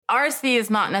RSV is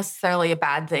not necessarily a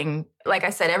bad thing. Like I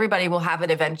said, everybody will have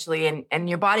it eventually, and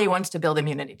your body wants to build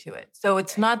immunity to it. So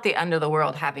it's not the end of the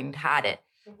world having had it.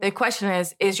 The question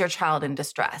is your child in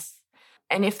distress?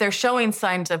 And if they're showing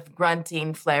signs of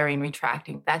grunting, flaring,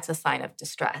 retracting, that's a sign of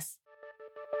distress.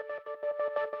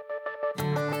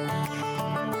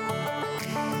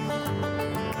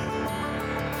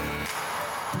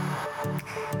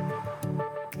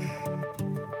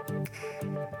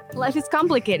 Life is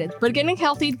complicated, but getting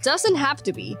healthy doesn't have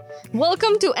to be.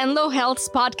 Welcome to Enloe Health's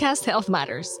podcast, Health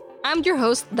Matters. I'm your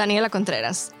host, Daniela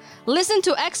Contreras. Listen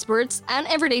to experts and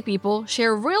everyday people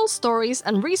share real stories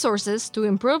and resources to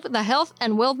improve the health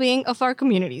and well-being of our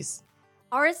communities.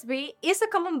 RSV is a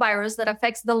common virus that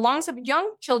affects the lungs of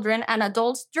young children and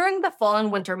adults during the fall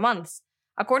and winter months.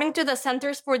 According to the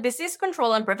Centers for Disease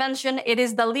Control and Prevention, it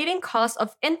is the leading cause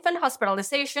of infant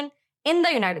hospitalization in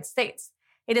the United States.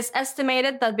 It is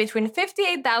estimated that between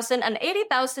 58,000 and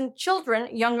 80,000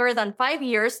 children younger than 5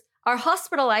 years are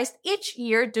hospitalized each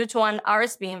year due to an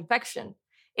RSV infection.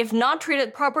 If not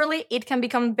treated properly, it can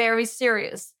become very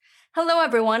serious. Hello,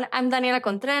 everyone. I'm Daniela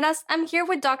Contreras. I'm here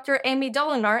with Dr. Amy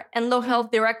Dolinar, Enloe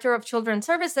Health Director of Children's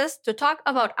Services, to talk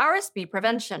about RSV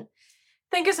prevention.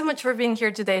 Thank you so much for being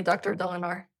here today, Dr.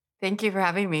 Dolinar. Thank you for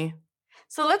having me.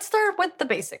 So let's start with the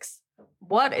basics.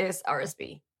 What is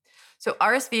RSV? So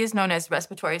RSV is known as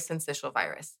Respiratory Syncytial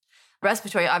Virus.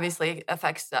 Respiratory obviously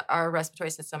affects our respiratory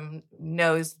system,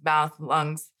 nose, mouth,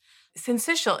 lungs. A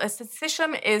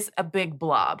syncytium is a big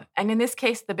blob. And in this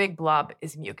case, the big blob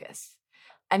is mucus.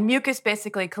 And mucus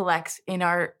basically collects in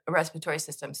our respiratory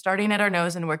system, starting at our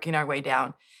nose and working our way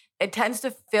down. It tends to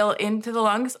fill into the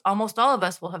lungs. Almost all of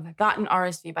us will have gotten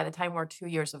RSV by the time we're 2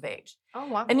 years of age. Oh,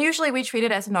 wow. And usually we treat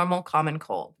it as a normal common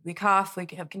cold. We cough, we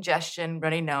have congestion,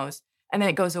 runny nose, and then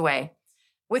it goes away.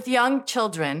 With young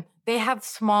children, they have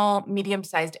small,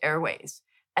 medium-sized airways,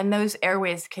 and those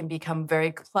airways can become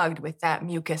very plugged with that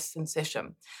mucus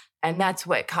syncytium, and that's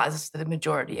what causes the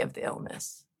majority of the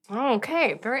illness. Oh,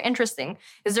 okay, very interesting.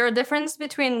 Is there a difference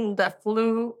between the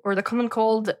flu or the common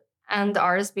cold and the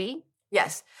RSV?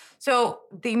 Yes. So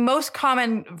the most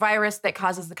common virus that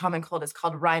causes the common cold is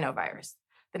called rhinovirus.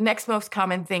 The next most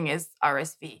common thing is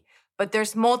RSV. But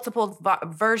there's multiple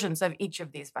versions of each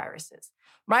of these viruses.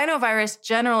 Rhinovirus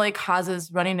generally causes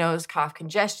runny nose, cough,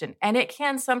 congestion, and it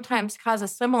can sometimes cause a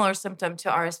similar symptom to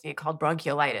RSV called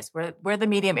bronchiolitis, where the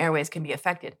medium airways can be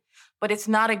affected. But it's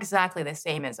not exactly the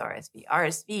same as RSV.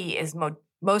 RSV is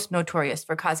most notorious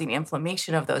for causing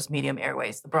inflammation of those medium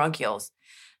airways, the bronchioles,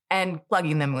 and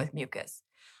plugging them with mucus.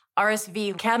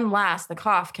 RSV the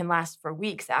cough can last for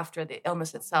weeks after the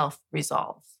illness itself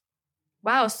resolves.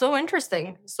 Wow, so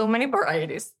interesting. So many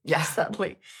varieties,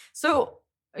 sadly. So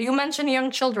you mentioned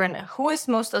young children. Who is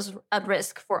most at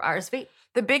risk for RSV?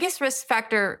 The biggest risk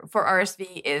factor for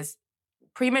RSV is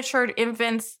premature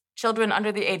infants, children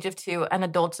under the age of 2, and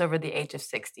adults over the age of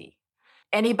 60.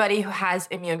 Anybody who has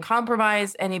immune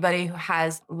compromise, anybody who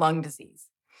has lung disease,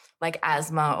 like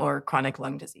asthma or chronic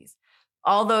lung disease.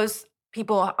 All those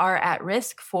people are at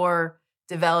risk for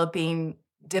developing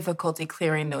difficulty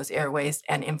clearing those airways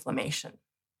and inflammation.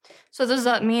 So does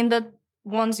that mean that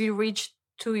once you reach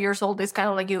 2 years old, it's kind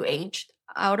of like you aged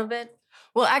out of it?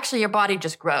 Well, actually, your body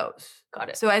just grows. Got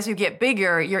it. So as you get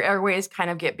bigger, your airways kind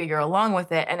of get bigger along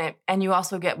with it, and you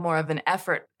also get more of an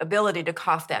ability to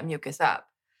cough that mucus up.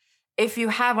 If you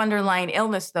have underlying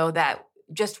illness, though, that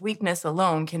just weakness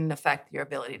alone can affect your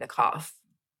ability to cough.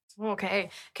 Okay.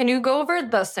 Can you go over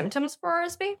the symptoms for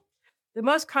RSV? The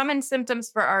most common symptoms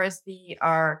for RSV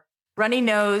are runny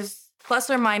nose, plus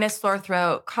or minus sore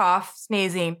throat, cough,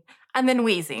 sneezing, and then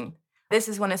wheezing. This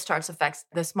is when it starts to affect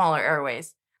the smaller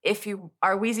airways. If you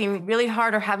are wheezing really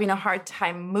hard or having a hard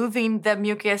time moving the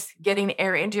mucus, getting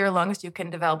air into your lungs, you can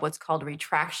develop what's called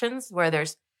retractions, where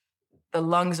the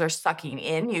lungs are sucking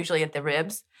in, usually at the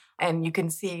ribs, and you can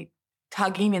see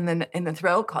tugging in the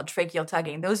throat called tracheal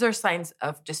tugging. Those are signs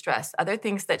of distress. Other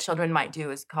things that children might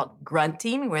do is called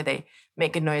grunting, where they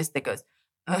make a noise that goes,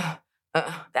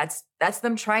 that's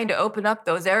them trying to open up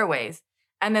those airways.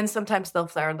 And then sometimes they'll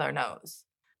flare their nose.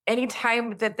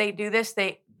 Anytime that they do this,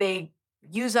 they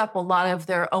use up a lot of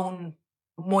their own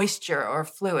moisture or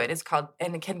fluid.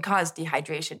 And it can cause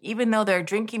dehydration. Even though they're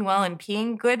drinking well and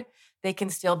peeing good, they can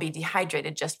still be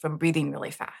dehydrated just from breathing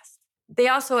really fast. They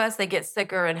also, as they get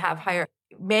sicker and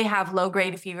may have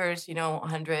low-grade fevers,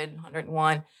 100,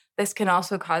 101. This can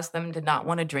also cause them to not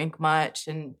want to drink much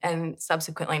and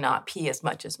subsequently not pee as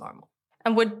much as normal.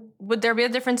 And would there be a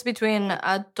difference between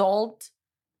adult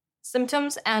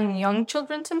symptoms and young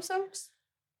children symptoms?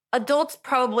 Adults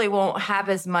probably won't have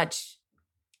as much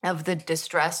of the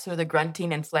distress or the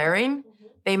grunting and flaring,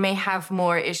 they may have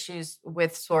more issues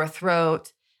with sore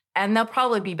throat, and they'll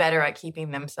probably be better at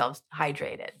keeping themselves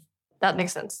hydrated. That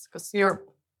makes sense because you're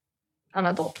an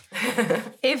adult.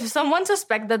 If someone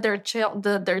suspects that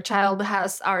their child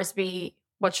has RSV,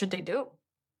 what should they do?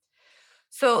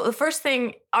 So the first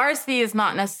thing, RSV is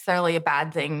not necessarily a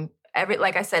bad thing.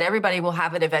 Like I said, everybody will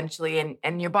have it eventually,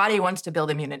 and your body wants to build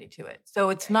immunity to it. So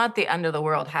it's not the end of the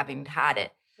world having had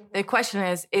it. The question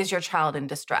is your child in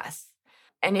distress?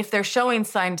 And if they're showing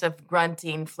signs of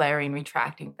grunting, flaring,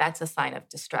 retracting, that's a sign of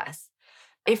distress.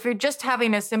 If you're just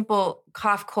having a simple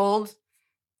cough, cold,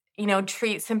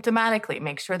 treat symptomatically.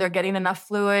 Make sure they're getting enough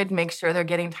fluid. Make sure they're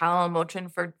getting Tylenol and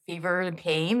Motrin for fever and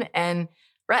pain, and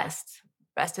rest.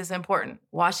 Rest is important.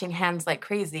 Washing hands like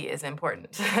crazy is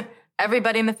important.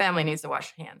 Everybody in the family needs to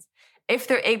wash their hands. If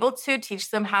they're able to, teach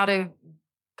them how to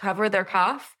cover their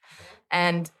cough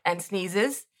and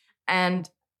sneezes, and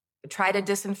try to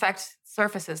disinfect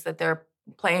surfaces that they're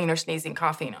playing or sneezing,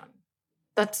 coughing on.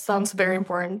 That sounds very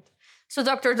important. So,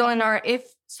 Dr. Dolinar,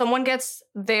 if someone gets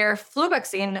their flu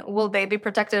vaccine, will they be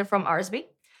protected from RSV?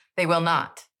 They will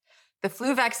not. The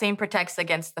flu vaccine protects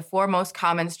against the 4 most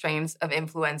common strains of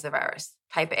influenza virus.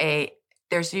 Type A,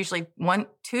 there's usually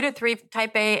 2 to 3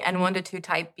 type A and 1 to 2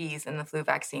 type Bs in the flu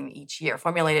vaccine each year,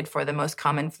 formulated for the most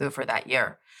common flu for that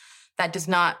year. That does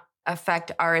not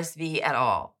affect RSV at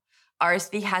all.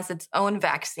 RSV has its own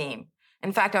vaccine.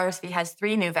 In fact, RSV has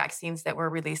 3 new vaccines that were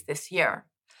released this year.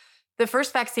 The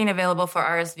first vaccine available for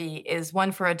RSV is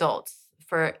one for adults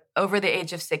for over the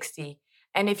age of 60.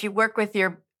 And if you work with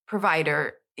your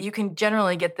provider, you can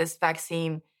generally get this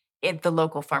vaccine at the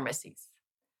local pharmacies.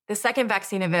 The second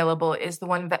vaccine available is the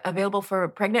one available for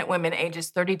pregnant women ages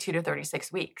 32 to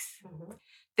 36 weeks. Mm-hmm.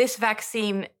 This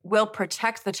vaccine will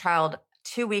protect the child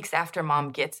 2 weeks after mom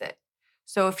gets it.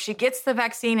 So if she gets the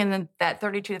vaccine in that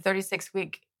 32 to 36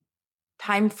 week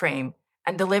time frame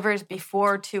and delivers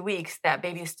before 2 weeks, that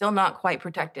baby is still not quite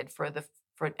protected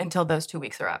until those 2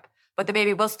 weeks are up. But the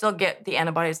baby will still get the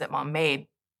antibodies that mom made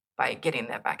by getting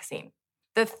that vaccine.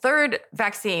 The third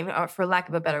vaccine, or for lack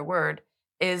of a better word,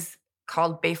 is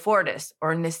called Beyfortus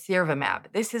or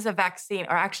Nisirvimab. This is a vaccine,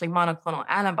 or actually monoclonal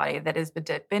antibody, that has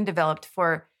been developed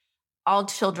for all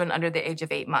children under the age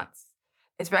of 8 months.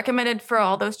 It's recommended for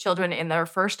all those children in their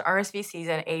first RSV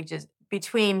season, ages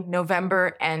between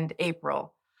November and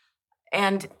April.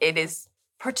 And it is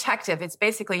protective. It's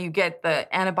basically you get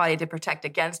the antibody to protect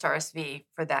against RSV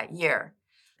for that year.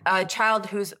 A child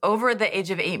who's over the age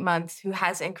of 8 months who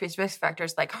has increased risk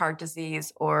factors like heart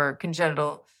disease or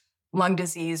congenital lung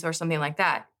disease or something like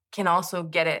that can also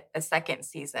get it a second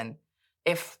season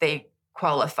if they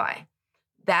qualify.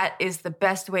 That is the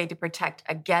best way to protect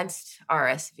against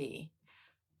RSV.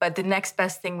 But the next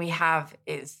best thing we have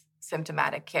is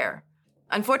symptomatic care.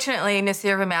 Unfortunately,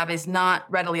 Nisirvimab is not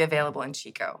readily available in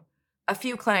Chico. A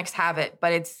few clinics have it,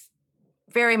 but it's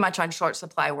very much on short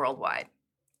supply worldwide.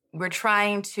 We're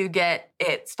trying to get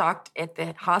it stocked at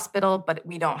the hospital, but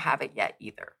we don't have it yet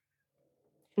either.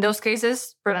 In those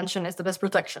cases, prevention is the best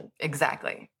protection.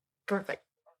 Exactly. Perfect.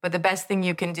 But the best thing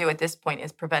you can do at this point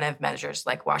is preventive measures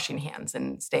like washing hands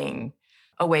and staying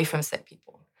away from sick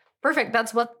people. Perfect.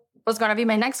 That's what was going to be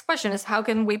my next question, is how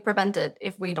can we prevent it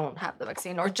if we don't have the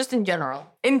vaccine, or just in general?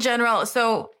 In general,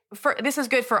 so this is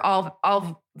good for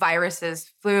all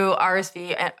viruses, flu,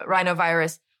 RSV,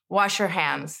 rhinovirus. Wash your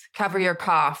hands, cover your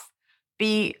cough.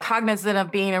 Be cognizant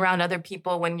of being around other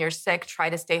people when you're sick. Try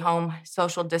to stay home,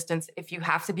 social distance. If you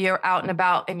have to be out and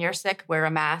about and you're sick, wear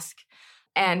a mask.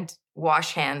 And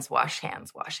wash hands, wash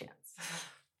hands, wash hands.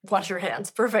 Wash your hands.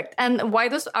 Perfect. And why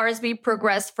does RSV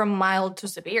progress from mild to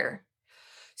severe?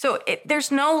 So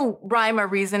there's no rhyme or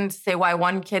reason to say why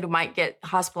one kid might get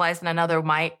hospitalized and another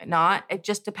might not. It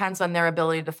just depends on their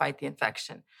ability to fight the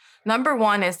infection. Number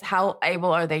one is how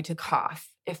able are they to cough?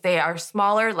 If they are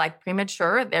smaller, like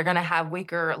premature, they're going to have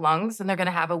weaker lungs and they're going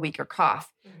to have a weaker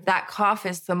cough. Mm-hmm. That cough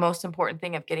is the most important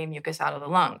thing of getting mucus out of the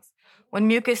lungs. When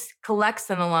mucus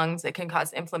collects in the lungs, it can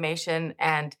cause inflammation,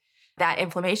 and that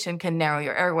inflammation can narrow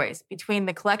your airways. Between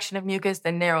the collection of mucus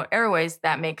and narrow airways,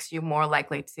 that makes you more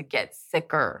likely to get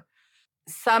sicker.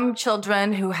 Some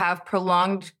children who have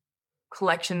prolonged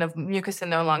collection of mucus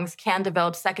in their lungs can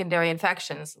develop secondary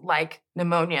infections like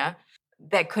pneumonia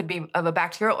that could be of a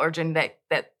bacterial origin that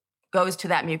goes to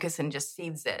that mucus and just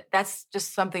seeds it. That's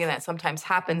just something that sometimes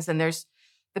happens, and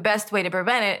the best way to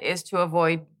prevent it is to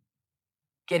avoid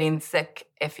getting sick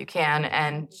if you can,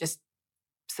 and just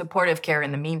supportive care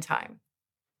in the meantime.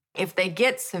 If they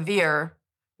get severe,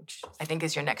 which I think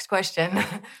is your next question,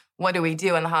 what do we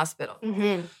do in the hospital?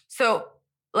 Mm-hmm. So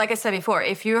like I said before,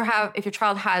 if your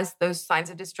child has those signs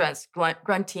of distress,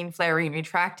 grunting, flaring,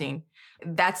 retracting,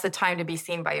 that's the time to be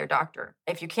seen by your doctor.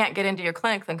 If you can't get into your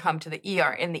clinic, then come to the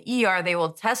ER. In the ER, they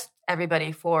will test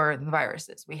everybody for the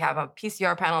viruses. We have a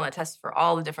PCR panel that tests for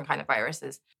all the different kind of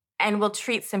viruses, and we'll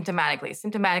treat symptomatically.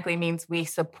 Symptomatically means we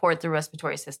support the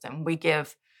respiratory system. We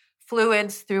give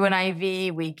fluids through an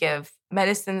IV. We give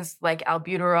medicines like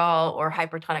albuterol or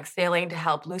hypertonic saline to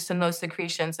help loosen those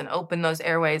secretions and open those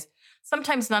airways.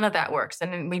 Sometimes none of that works,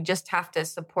 and then we just have to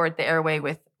support the airway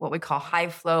with what we call high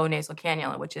flow nasal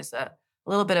cannula, which is a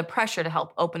little bit of pressure to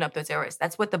help open up those airways.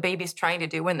 That's what the baby's trying to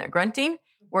do when they're grunting.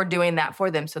 We're doing that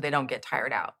for them so they don't get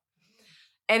tired out.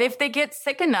 And if they get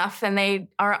sick enough and they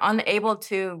are unable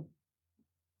to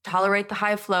tolerate the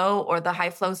high flow, or the high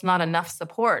flow is not enough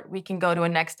support, we can go to a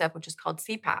next step, which is called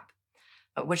CPAP,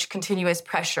 which continuous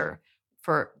pressure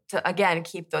to again,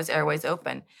 keep those airways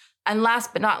open. And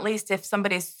last but not least, if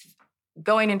somebody's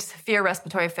going into severe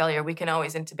respiratory failure, we can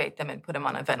always intubate them and put them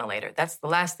on a ventilator. That's the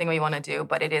last thing we want to do,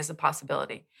 but it is a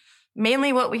possibility.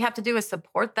 Mainly what we have to do is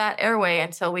support that airway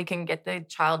until we can get the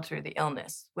child through the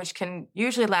illness, which can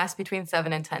usually last between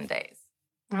 7 and 10 days.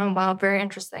 Oh, wow. Very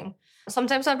interesting.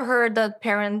 Sometimes I've heard that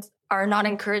parents are not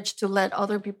encouraged to let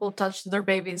other people touch their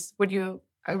babies. Would you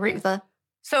agree with that?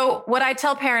 So what I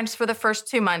tell parents for the first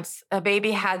 2 months, a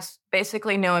baby has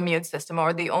basically no immune system,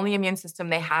 or the only immune system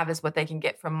they have is what they can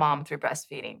get from mom through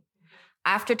breastfeeding.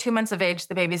 After 2 months of age,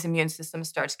 the baby's immune system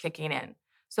starts kicking in.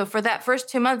 So for that first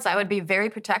 2 months, I would be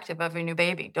very protective of your new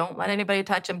baby. Don't let anybody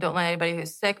touch them. Don't let anybody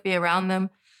who's sick be around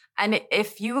them. And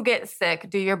if you get sick,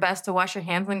 do your best to wash your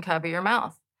hands and cover your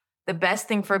mouth. The best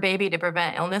thing for a baby to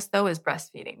prevent illness, though, is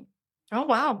breastfeeding. Oh,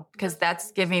 wow. Because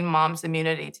that's giving mom's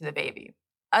immunity to the baby.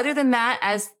 Other than that,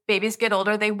 as babies get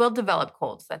older, they will develop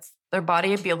colds. That's their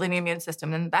body building an immune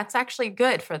system, and that's actually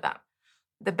good for them.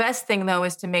 The best thing, though,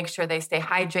 is to make sure they stay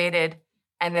hydrated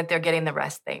and that they're getting the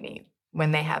rest they need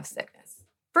when they have sickness.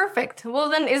 Perfect. Well,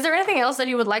 then, is there anything else that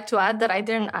you would like to add that I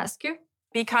didn't ask you?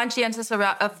 Be conscientious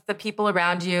of the people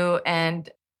around you, and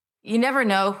you never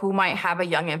know who might have a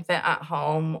young infant at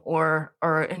home or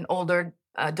an older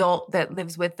adult that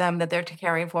lives with them that they're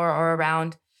caring for or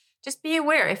around. Just be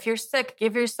aware. If you're sick,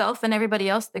 give yourself and everybody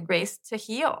else the grace to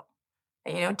heal.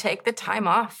 And, take the time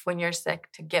off when you're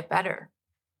sick to get better.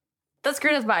 That's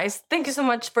great advice. Thank you so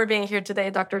much for being here today,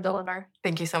 Dr. Dolinar.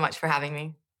 Thank you so much for having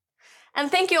me.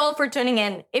 And thank you all for tuning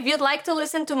in. If you'd like to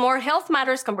listen to more Health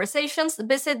Matters conversations,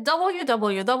 visit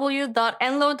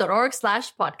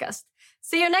www.enloe.org/podcast.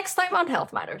 See you next time on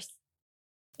Health Matters.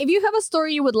 If you have a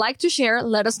story you would like to share,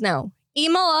 let us know.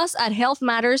 Email us at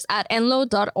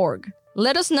healthmatters@enloe.org.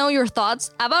 Let us know your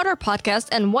thoughts about our podcast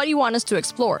and what you want us to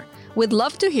explore. We'd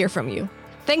love to hear from you.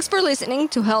 Thanks for listening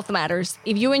to Health Matters.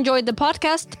 If you enjoyed the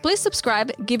podcast, please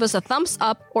subscribe, give us a thumbs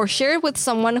up, or share it with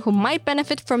someone who might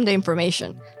benefit from the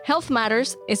information. Health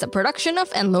Matters is a production of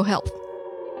Enloe Health.